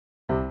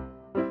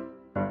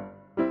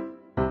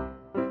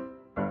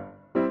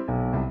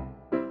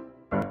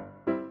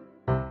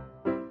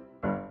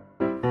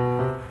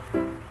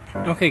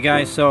Okay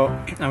guys, so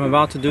I'm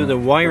about to do the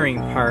wiring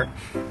part,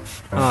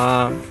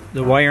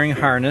 the wiring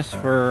harness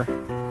for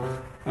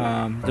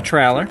the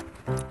trailer,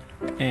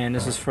 and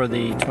this is for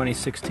the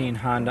 2016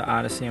 Honda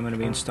Odyssey. I'm going to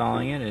be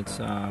installing it. It's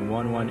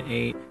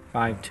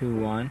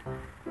 118521.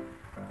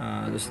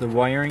 This is the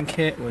wiring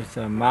kit with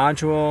a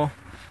module,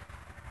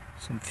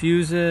 some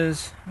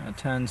fuses,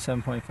 10,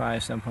 7.5,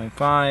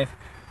 7.5,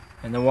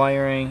 and the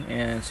wiring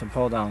and some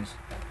pull downs.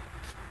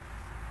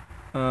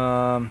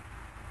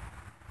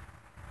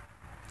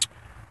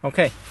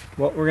 Okay,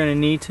 what we're going to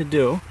need to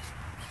do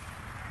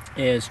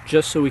is,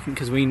 just so we can,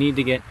 because we need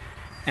to get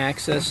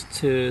access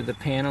to the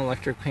panel,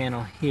 electric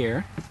panel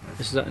here.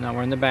 This is, now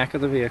we're in the back of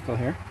the vehicle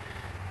here,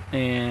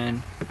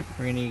 and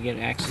we're going to get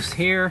access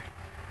here,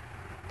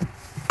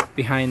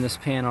 behind this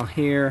panel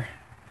here,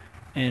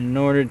 and in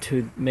order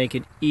to make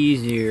it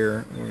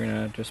easier, we're going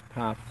to just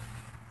pop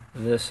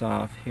this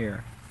off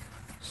here.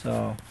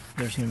 So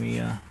there's going to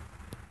be,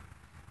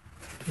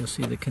 you'll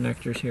see the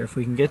connectors here. If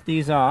we can get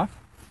these off,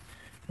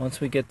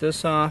 once we get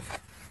this off,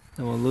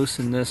 then we'll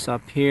loosen this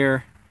up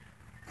here,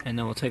 and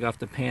then we'll take off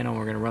the panel.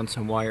 We're going to run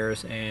some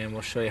wires, and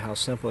we'll show you how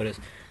simple it is.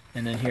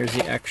 And then here's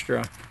the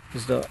extra.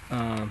 This is the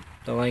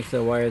length of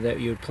the wire that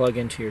you would plug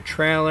into your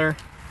trailer.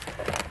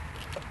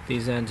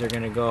 These ends are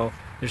going to go.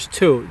 There's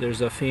two.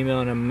 There's a female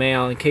and a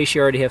male. In case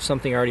you already have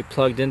something already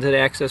plugged into the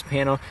access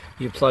panel,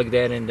 you plug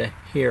that into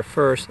here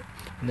first,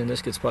 and then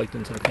this gets plugged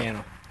into the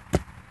panel.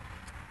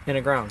 And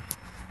a ground.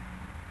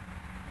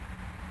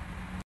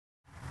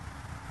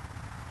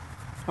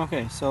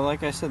 Okay, so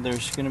like I said,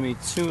 there's going to be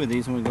two of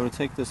these when we go to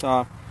take this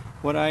off.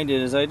 What I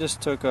did is I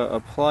just took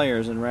a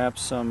pliers and wrapped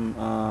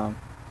some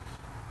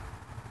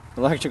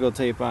electrical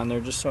tape on there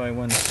just so I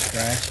wouldn't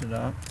scratch it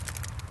up.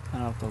 I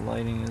don't know if the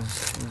lighting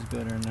is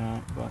good or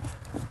not, but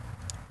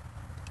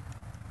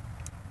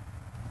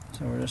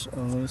so we're just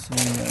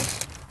loosening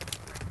this.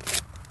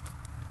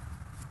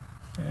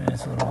 Yeah,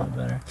 it's a little bit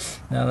better.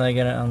 Now that I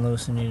get it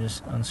unloosened, you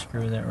just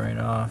unscrew that right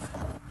off.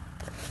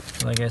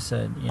 Like I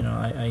said, you know,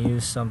 I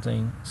use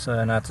something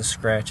so not to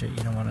scratch it.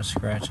 You don't want to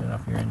scratch it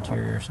up your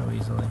interior so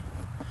easily.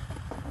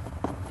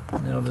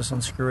 And then I'll just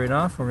unscrew it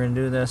off. We're going to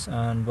do this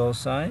on both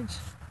sides.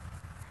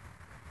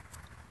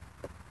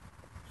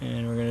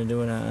 And we're going to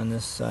do it on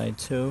this side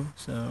too,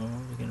 so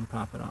we can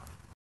pop it off.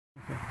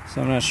 Okay.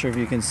 So I'm not sure if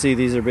you can see,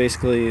 these are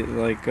basically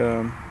like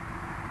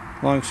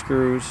long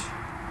screws,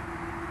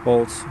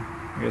 bolts,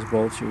 I guess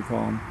bolts you would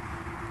call them.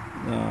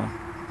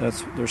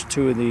 There's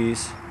two of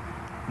these.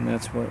 And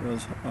that's what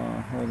was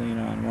holding it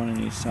on, one on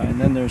each side.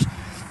 And then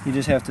you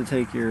just have to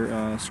take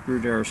your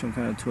screwdriver or some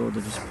kind of tool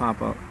to just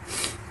pop up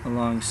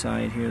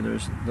alongside here.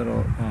 There's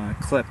little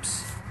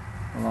clips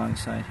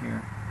alongside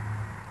here.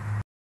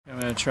 I'm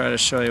going to try to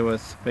show you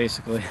with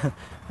basically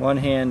one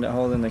hand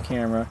holding the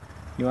camera.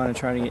 You want to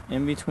try to get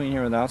in between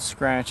here without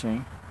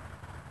scratching,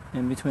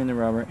 in between the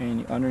rubber,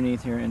 and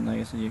underneath here, and like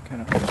I said, you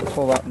kind of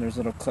pull up and there's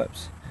little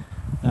clips.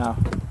 Now,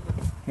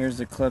 here's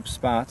the clip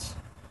spots.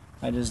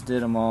 I just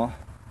did them all.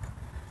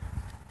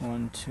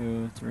 1,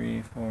 2,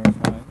 3, 4,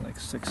 5, like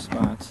 6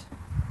 spots.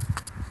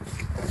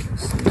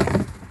 Let's see.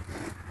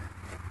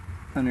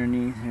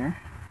 Underneath here.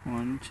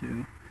 1,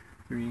 2,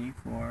 3,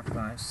 4,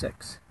 5,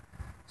 6.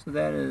 So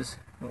that is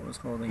what was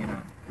holding it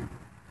on.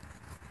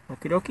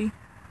 Okie dokie.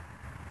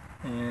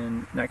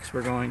 And next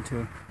we're going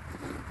to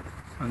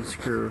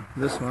unscrew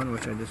this one,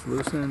 which I just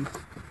loosened.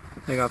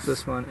 Take off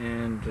this one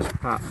and just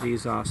pop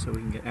these off so we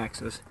can get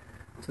access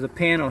to the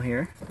panel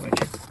here,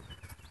 which is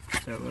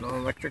a little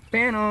electric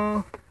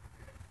panel.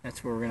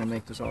 That's where we're going to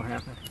make this all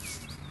happen.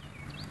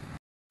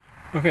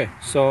 Okay,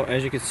 so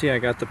as you can see, I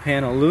got the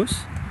panel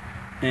loose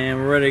and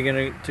we're ready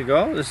to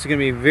go. This is going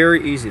to be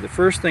very easy. The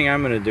first thing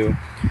I'm going to do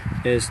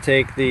is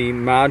take the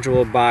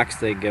module box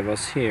they give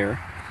us here,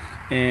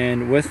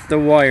 and with the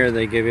wire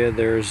they give you,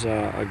 there's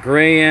a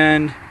gray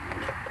end,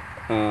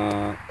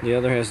 the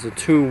other has the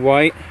two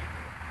white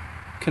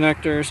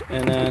connectors,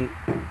 and then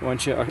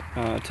once you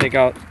take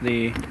out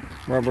the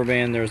rubber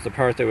band, there's the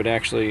part that would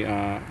actually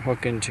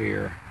hook into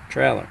your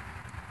trailer.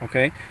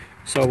 Okay,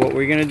 so what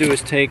we're going to do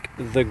is take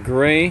the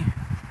gray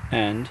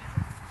end,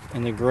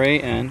 and the gray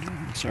end,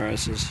 sorry,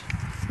 this is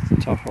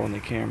tough holding the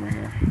camera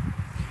here.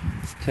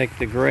 Take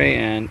the gray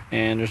end,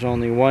 and there's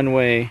only one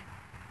way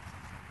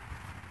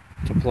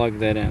to plug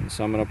that in.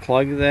 So I'm going to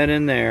plug that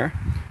in there,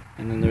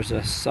 and then there's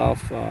a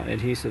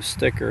self-adhesive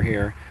sticker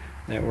here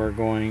that we're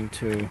going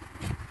to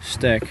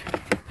stick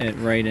it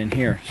right in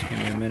here. Just give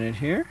me a minute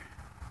here.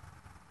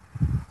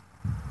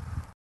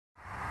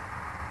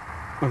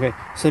 Okay,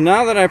 so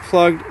now that I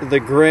plugged the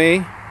gray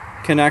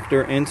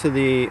connector into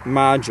the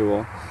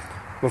module,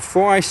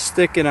 before I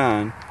stick it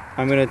on,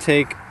 I'm going to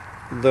take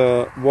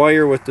the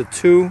wire with the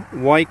two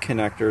white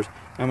connectors,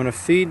 I'm going to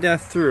feed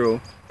that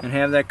through and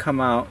have that come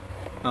out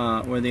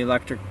where the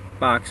electric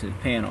box is,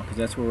 panel, because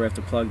that's where we have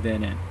to plug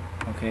that in.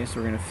 Okay, so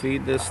we're going to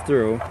feed this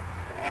through,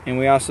 and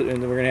we're going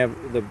to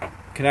have the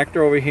connector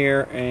over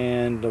here,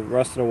 and the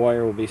rest of the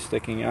wire will be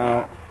sticking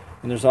out.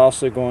 And there's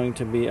also going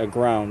to be a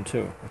ground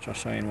too, which I'll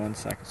show you in 1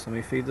 second. So let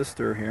me feed this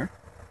through here.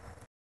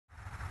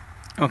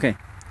 Okay,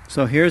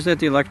 So here's at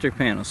the electric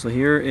panel. So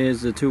here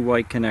is the 2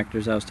 white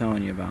connectors I was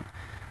telling you about.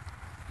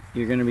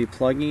 You're going to be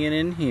plugging it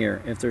in here.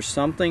 If there's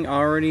something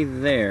already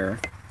there,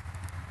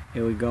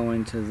 it would go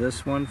into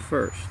this one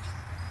first.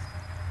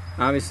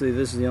 Obviously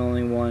this is the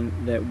only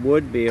one that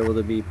would be able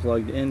to be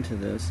plugged into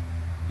this,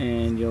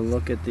 and you'll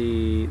look at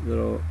the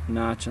little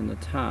notch on the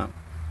top.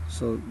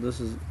 So that's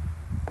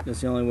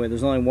the only way.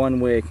 There's only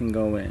one way it can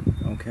go in,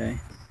 okay?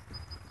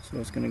 So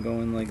it's going to go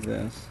in like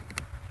this.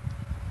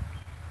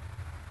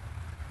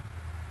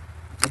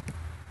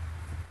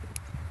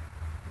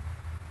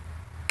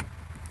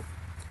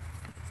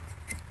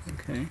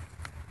 Okay.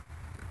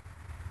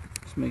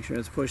 Just make sure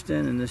it's pushed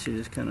in, and this you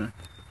just kind of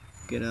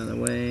get out of the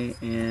way.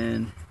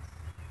 And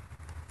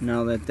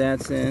now that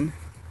that's in,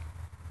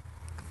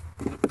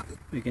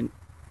 we can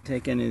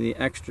take any of the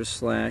extra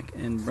slack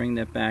and bring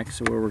that back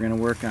to where we're going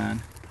to work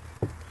on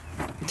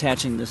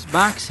attaching this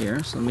box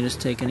here. So let me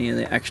just take any of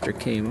the extra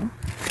cable.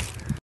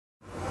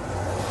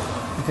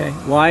 Okay,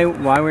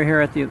 while we're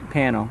here at the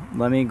panel,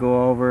 let me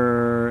go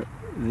over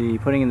the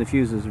putting in the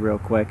fuses real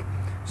quick.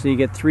 So you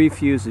get 3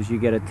 fuses. You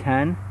get a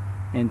 10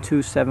 and 2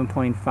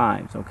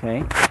 7.5s, okay?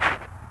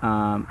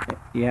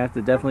 You have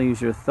to definitely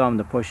use your thumb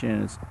to push it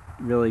in. It's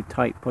really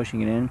tight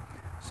pushing it in.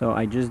 So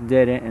I just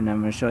did it, and I'm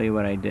going to show you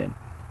what I did.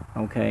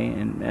 Okay,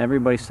 and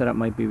everybody's setup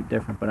might be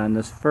different, but on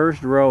this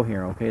first row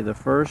here, okay, the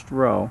first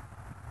row,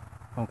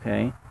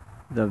 okay,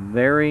 the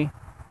very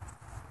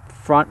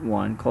front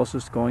one,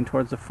 closest going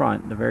towards the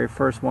front, the very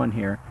first one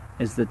here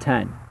is the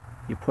 10.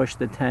 You push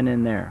the 10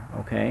 in there,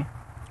 okay?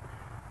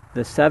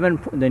 The 7,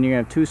 then you're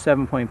going to have 2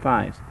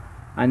 7.5s.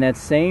 On that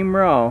same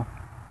row,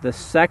 the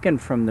second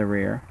from the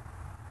rear,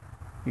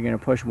 you're going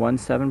to push 1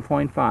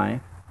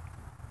 7.5.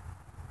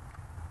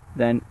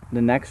 Then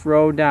the next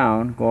row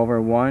down, go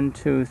over 1,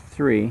 2,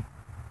 3,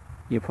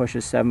 you push a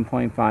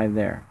 7.5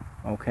 there,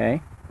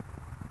 okay?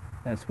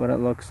 That's what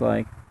it looks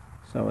like.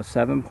 So a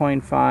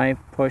 7.5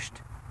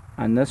 pushed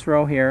on this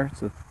row here.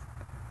 So if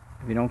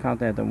you don't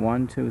count that, the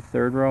 1, 2,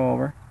 third row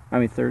over,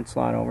 third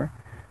slot over.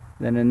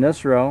 Then in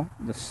this row,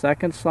 the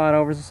second slot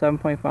over is a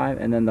 7.5,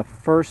 and then the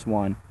first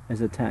one is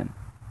a 10.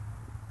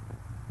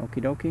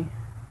 Okie dokie.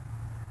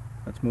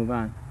 Let's move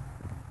on.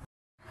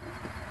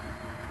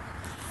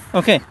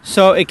 Okay,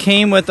 so it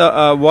came with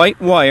a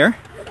white wire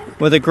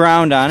with a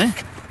ground on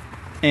it,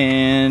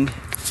 and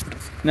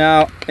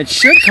now it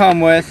should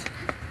come with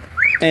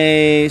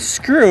a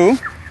screw,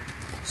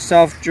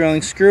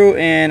 self-drilling screw,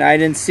 and I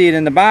didn't see it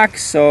in the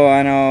box, so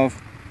I don't know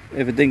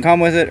if it didn't come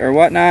with it or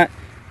whatnot.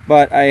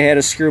 But I had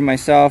a screw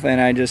myself, and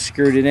I just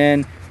screwed it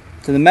in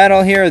to the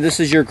metal here. This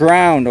is your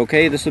ground,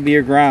 okay? This will be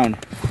your ground.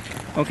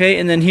 Okay,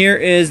 and then here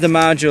is the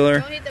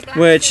modular,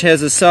 which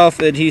has a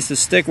self-adhesive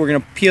stick. We're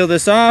going to peel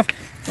this off,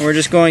 and we're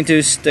just going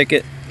to stick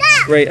it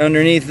right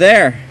underneath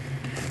there.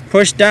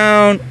 Push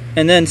down,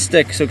 and then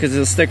stick, so because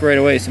it'll stick right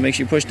away. So make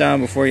sure you push down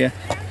before you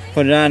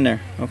put it on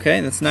there. Okay,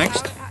 that's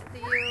next.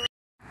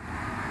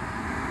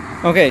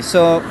 Okay,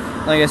 so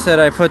like I said,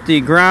 I put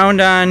the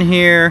ground on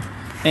here,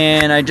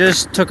 and I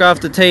just took off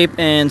the tape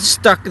and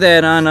stuck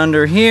that on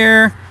under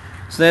here.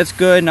 So that's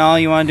good. Now all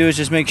you want to do is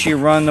just make sure you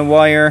run the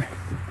wire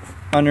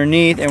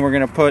underneath, and we're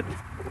going to put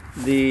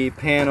the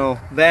panel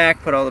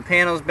back, put all the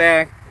panels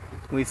back.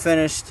 We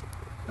finished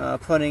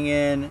putting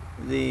in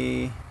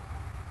the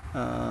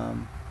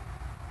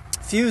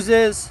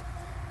fuses.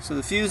 So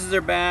the fuses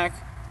are back.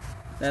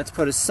 That's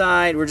put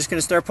aside. We're just going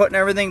to start putting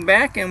everything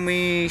back, and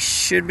we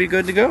should be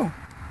good to go.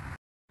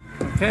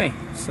 Okay,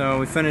 so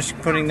we finished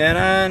putting that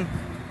on.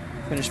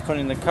 Finished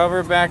putting the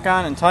cover back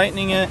on and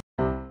tightening it.